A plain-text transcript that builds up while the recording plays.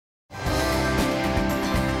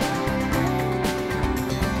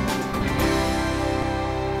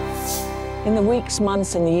In the weeks,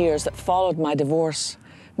 months, and years that followed my divorce,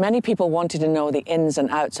 many people wanted to know the ins and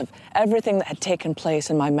outs of everything that had taken place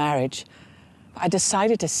in my marriage. I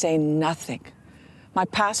decided to say nothing. My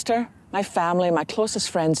pastor, my family, my closest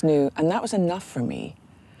friends knew, and that was enough for me.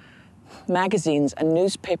 Magazines and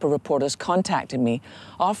newspaper reporters contacted me,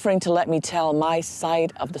 offering to let me tell my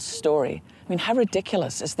side of the story. I mean, how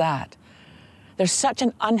ridiculous is that? There's such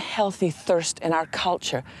an unhealthy thirst in our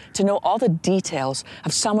culture to know all the details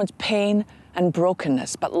of someone's pain and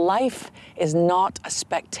brokenness, but life is not a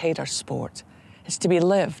spectator sport. It's to be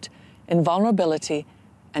lived in vulnerability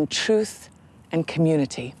and truth and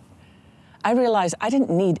community. I realized I didn't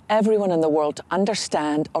need everyone in the world to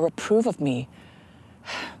understand or approve of me.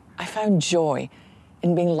 I found joy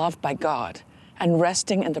in being loved by God and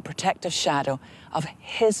resting in the protective shadow of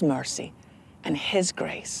His mercy and His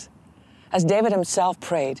grace. As David himself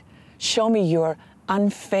prayed, show me your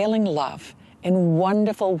unfailing love in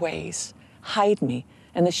wonderful ways. Hide me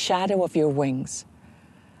in the shadow of your wings.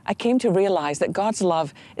 I came to realize that God's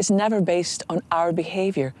love is never based on our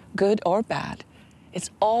behavior, good or bad. It's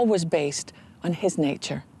always based on His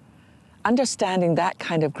nature. Understanding that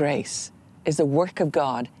kind of grace is the work of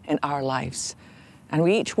God in our lives, and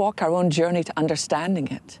we each walk our own journey to understanding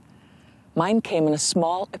it. Mine came in a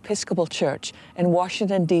small Episcopal church in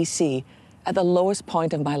Washington, D.C., at the lowest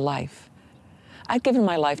point of my life. I'd given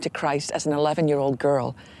my life to Christ as an 11-year-old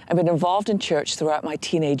girl and been involved in church throughout my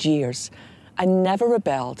teenage years. I never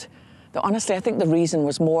rebelled, though honestly I think the reason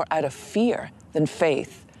was more out of fear than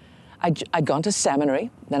faith. I'd gone to seminary,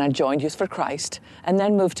 then I joined Youth for Christ, and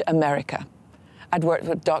then moved to America. I'd worked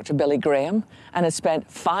with Dr. Billy Graham and had spent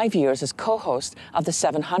 5 years as co-host of the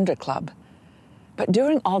 700 Club. But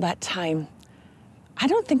during all that time, I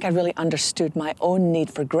don't think I really understood my own need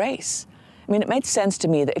for grace. I mean, it made sense to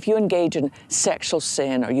me that if you engage in sexual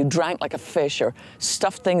sin or you drank like a fish or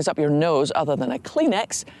stuffed things up your nose other than a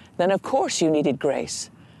Kleenex, then of course you needed grace.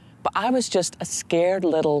 But I was just a scared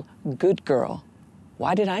little good girl.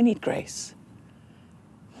 Why did I need grace?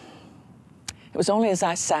 It was only as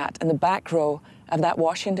I sat in the back row of that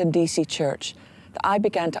Washington, D.C. church that I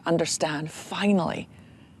began to understand, finally.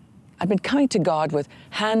 I'd been coming to God with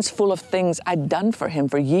hands full of things I'd done for Him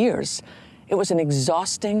for years. It was an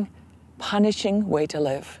exhausting, punishing way to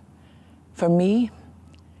live. For me,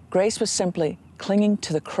 grace was simply clinging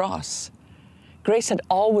to the cross. Grace had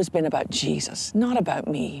always been about Jesus, not about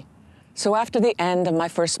me. So after the end of my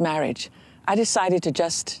first marriage, I decided to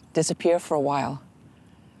just disappear for a while.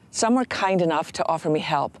 Some were kind enough to offer me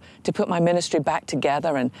help to put my ministry back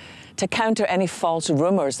together and to counter any false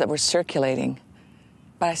rumors that were circulating.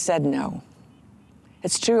 But I said no.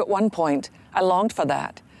 It's true, at one point, I longed for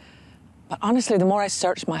that. But honestly, the more I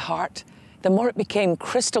searched my heart, the more it became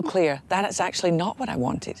crystal clear that it's actually not what I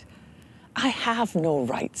wanted. I have no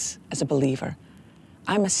rights as a believer.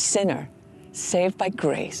 I'm a sinner, saved by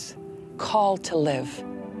grace, called to live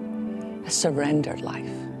a surrendered life.